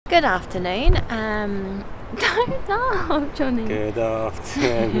Good afternoon. Don't laugh, Johnny. Good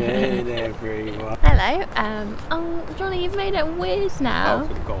afternoon, everyone. Hello. Oh, Johnny, you've made it weird now.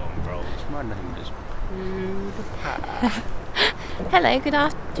 Oh, go on, bros. My name is PewDiePie. Hello. Good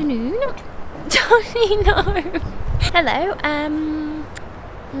afternoon, Johnny. No. Hello.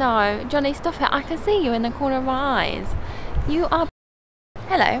 No, Johnny, stop it. I can see you in the corner of my eyes. You are.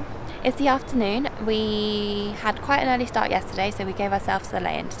 Hello. It's the afternoon. We had quite an early start yesterday, so we gave ourselves a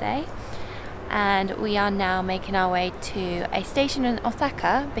lay-in today. And we are now making our way to a station in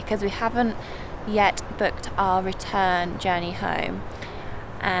Osaka because we haven't yet booked our return journey home.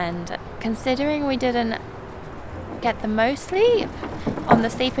 And considering we didn't get the most sleep on the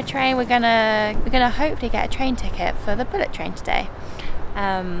sleeper train, we're gonna hopefully get a train ticket for the bullet train today.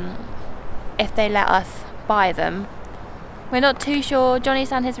 If they let us buy them. We're not too sure. Johnny's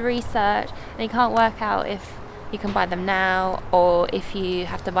done his research and he can't work out if you can buy them now or if you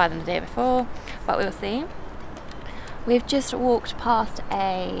have to buy them the day before, but we'll see. We've just walked past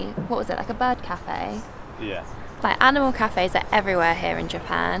a, what was it, like a bird cafe? Yeah. Like animal cafes are everywhere here in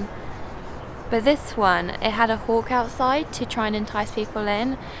Japan. But this one, it had a hawk outside to try and entice people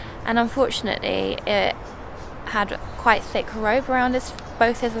in, and unfortunately it had quite thick rope around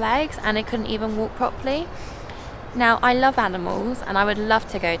both his legs and he couldn't even walk properly. Now, I love animals and I would love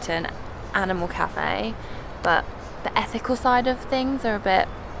to go to an animal cafe, but the ethical side of things are a bit,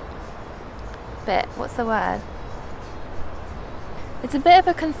 what's the word? It's a bit of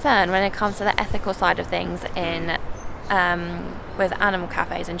a concern when it comes to the ethical side of things in with animal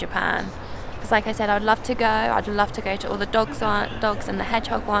cafes in Japan. Because like I said, I'd love to go to all the dogs and the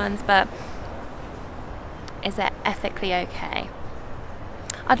hedgehog ones, but is it ethically okay?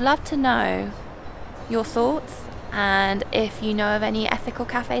 I'd love to know your thoughts and if you know of any ethical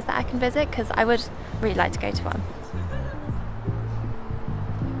cafes that I can visit, because I would really like to go to one.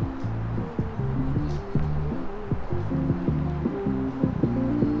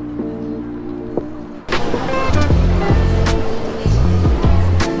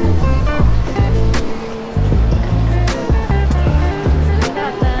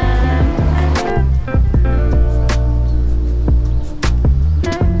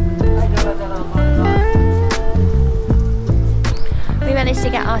 To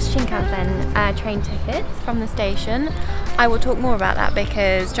get our Shinkansen train tickets from the station. I will talk more about that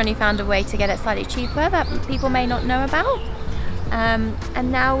because Johnny found a way to get it slightly cheaper that people may not know about.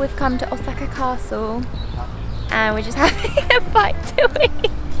 And now we've come to Osaka Castle and we're just having a bite to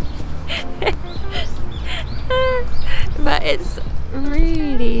eat. But it's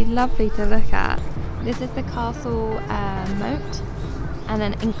really lovely to look at. This is the castle moat and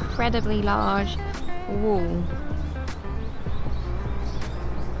an incredibly large wall.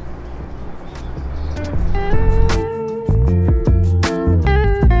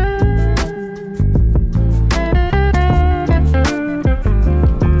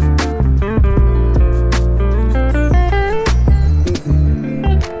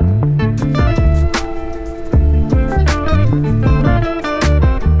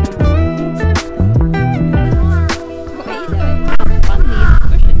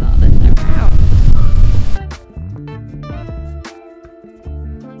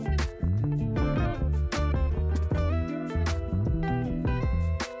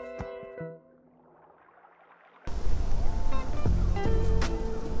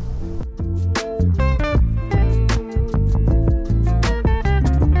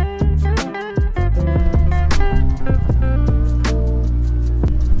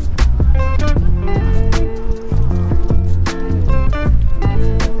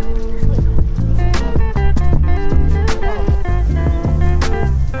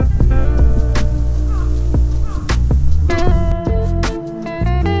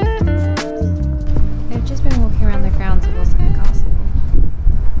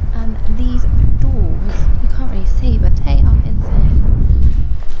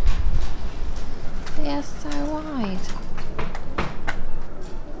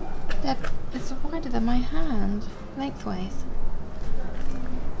 It's wider than my hand, lengthways.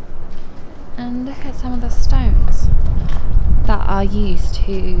 And look at some of the stones that are used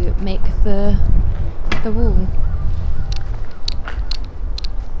to make the wall.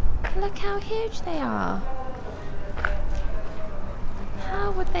 Look how huge they are.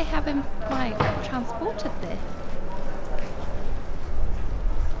 How would they have transported this?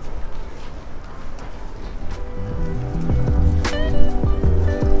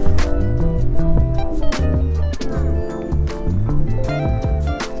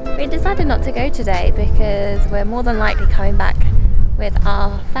 We decided not to go today because we're more than likely coming back with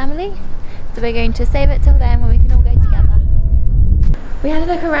our family, so we're going to save it till then when we can all go together. We had a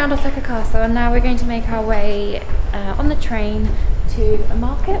look around Osaka Castle and now we're going to make our way on the train to a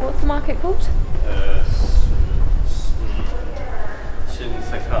market. What's the market called?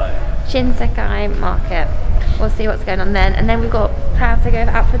 Shinsekai. Shinsekai market. We'll see what's going on then. And then we've got plans to go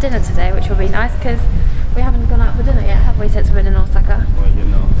out for dinner today, which will be nice because we haven't gone out for dinner yet, have we, since we've been in Osaka? Well, you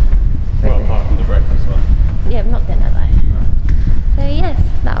know. Well, apart from the breakfast one. Yeah, not dinner though. So yes,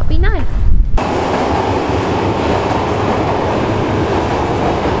 that'll be nice.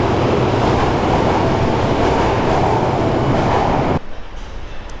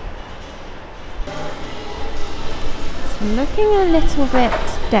 Looking a little bit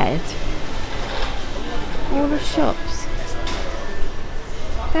dead. All the shops,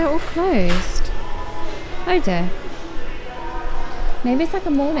 they're all closed. Oh dear. Maybe it's like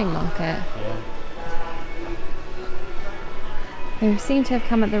a morning market. Yeah. They seem to have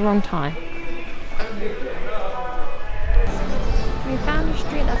come at the wrong time. We found a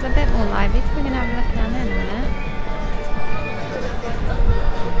street that's a bit more lively, so we're going to have a look down there in a minute.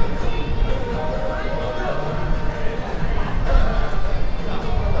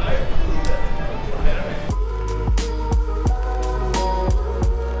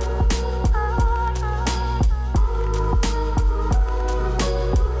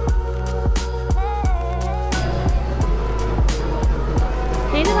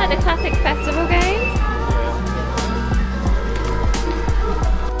 These are like the classic festival games.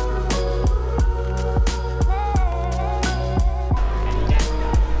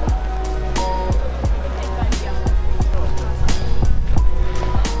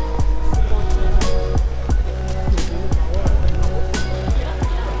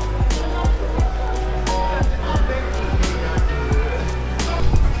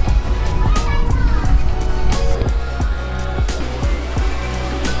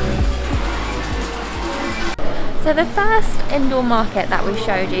 So the first indoor market that we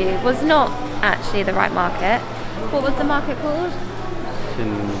showed you was not actually the right market. What was the market called?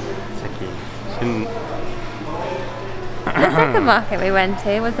 Shinseki. The second market we went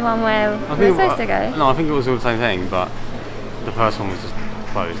to was the one where we were supposed to go. No, I think it was all the same thing, but the first one was just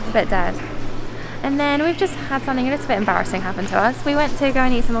closed. A bit dead. And then we've just had something a little bit embarrassing happen to us. We went to go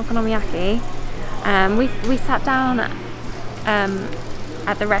and eat some okonomiyaki. We sat down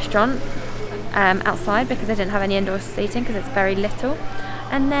at the restaurant outside because they didn't have any indoor seating because it's very little.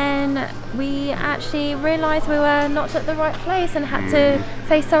 And then we actually realised we were not at the right place and had to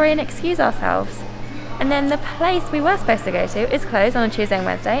say sorry and excuse ourselves. And then the place we were supposed to go to is closed on a Tuesday and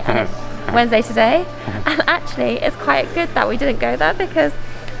Wednesday, and it's Wednesday today. And actually it's quite good that we didn't go there because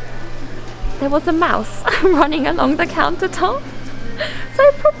there was a mouse running along the countertop.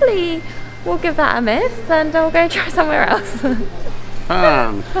 So probably we'll give that a miss and we'll go try somewhere else.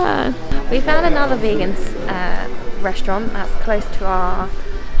 Fun. We found another vegan restaurant that's close to our...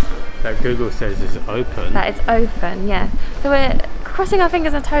 That Google says is open. That it's open, yeah. So we're crossing our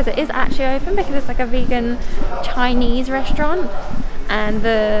fingers and toes it is actually open because it's like a vegan Chinese restaurant and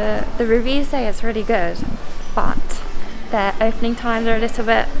the reviews say it's really good, but their opening times are a little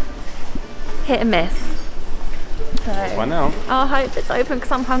bit hit and miss. So Find out. I'll hope it's open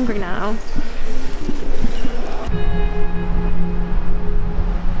because I'm hungry now.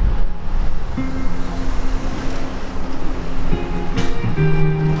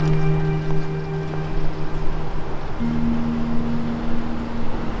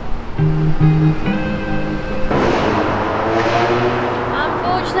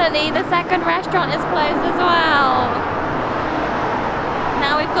 Unfortunately, the second restaurant is closed as well.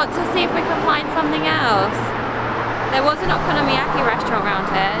 Now we've got to see if we can find something else. There was an okonomiyaki restaurant around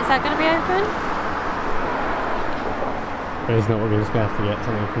here. Is that going to be open? But it's not, we're just going to have to get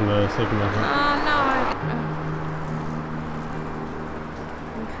something from the supermarket. Oh no.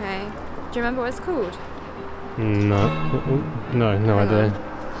 Okay. Do you remember what it's called? No idea.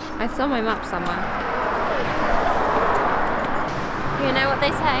 I saw my map somewhere. You know what they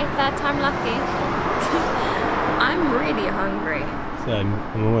say, third time lucky. I'm really hungry. Same,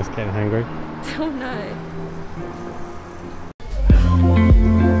 I'm almost getting hungry. Oh no.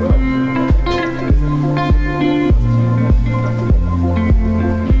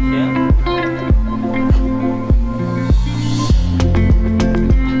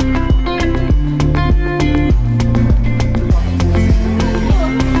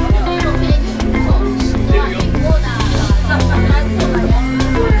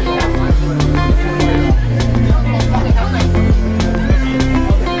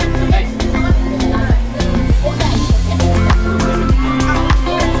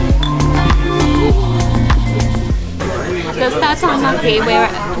 We're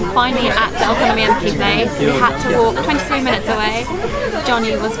finally at the okonomiyaki place. We had to walk 23 minutes away.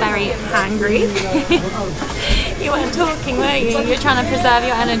 Johnny was very hangry. You weren't talking, were you? You were trying to preserve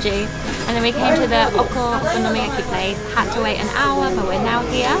your energy. And then we came to the okonomiyaki place, had to wait an hour, but we're now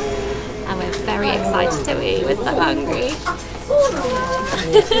here. And we're very excited to eat. We're so hungry.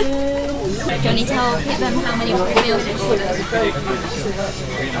 Johnny, tell them how many meals we've ordered.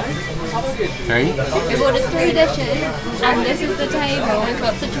 Hey? We've ordered 3 dishes, and this is the table. We've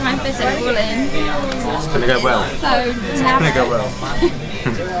got to try and fit it all in. It's gonna go well. So It's gonna go well.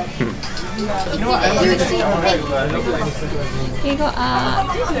 we got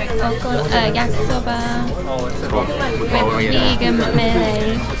yakisoba with vegan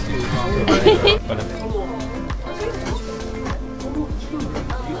melee.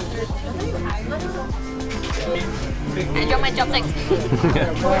 Enjoy my chopsticks.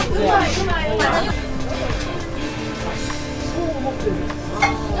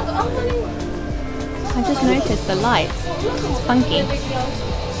 I just noticed the lights. It's funky.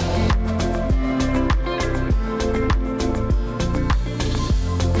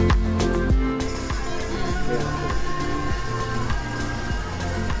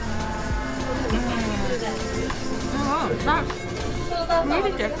 That's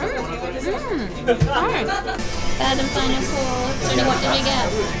really different. Nice. Third and final course. Johnny, what did you get?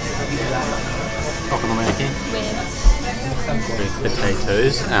 Okonomiyaki with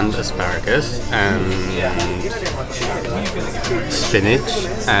potatoes and asparagus and spinach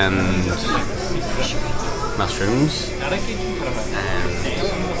and mushrooms and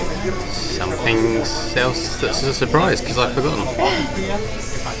something else that's a surprise because I've forgotten.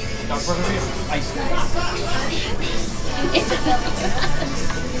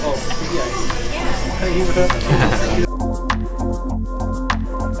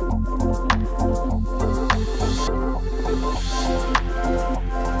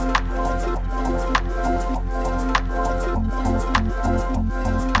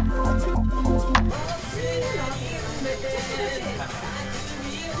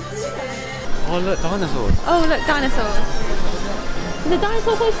 Oh look, dinosaurs! Oh look, dinosaurs. Is the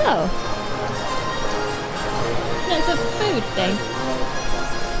dinosaur hotel? No, it's a food thing.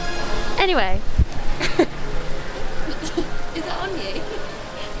 Anyway. Is that on you?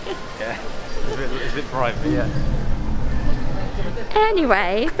 Yeah, it's a bit private, yeah.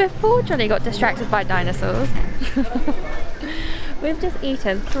 Anyway, before Johnny got distracted by dinosaurs, we've just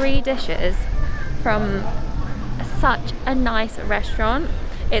eaten 3 dishes from such a nice restaurant.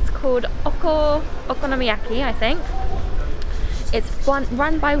 It's called Okonomiyaki, I think. It's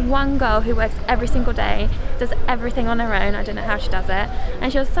run by one girl who works every single day, does everything on her own. I don't know how she does it. And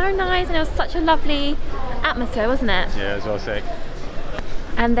she was so nice, and it was such a lovely atmosphere, wasn't it? Yeah, it was well sick.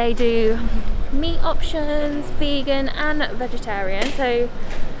 And they do meat options, vegan and vegetarian. So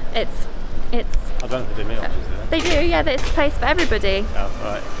it's. I don't know if they do meat options there. They do, yeah. It's a place for everybody. Oh,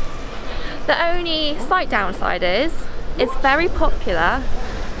 right. The only slight downside is it's very popular,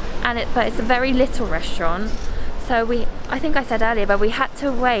 but it's a very little restaurant. So I think I said earlier, but we had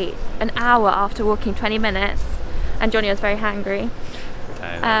to wait an hour after walking 20 minutes, and Johnny was very hangry.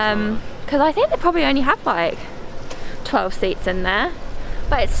 Because I think they probably only have like 12 seats in there,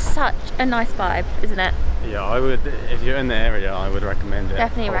 but it's such a nice vibe, isn't it? Yeah, I would, if you're in the area, I would recommend it.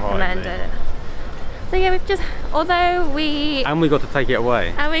 Definitely recommend it. So yeah, we've just, and we got to take it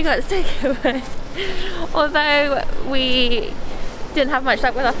away. Although we didn't have much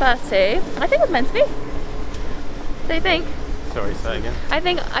luck with our first 2, I think it was meant to be. Do you think? Sorry, say again.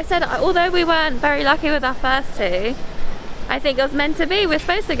 I said, although we weren't very lucky with our first 2, I think it was meant to be. We're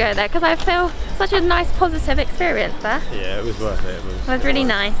supposed to go there because I feel such a nice positive experience there. Yeah, it was worth it. It was really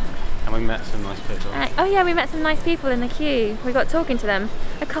nice. And we met some nice people. Oh yeah, we met some nice people in the queue. We got talking to them.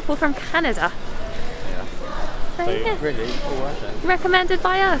 A couple from Canada. Yeah. So yes, really, all worth it. recommended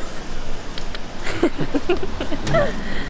by us.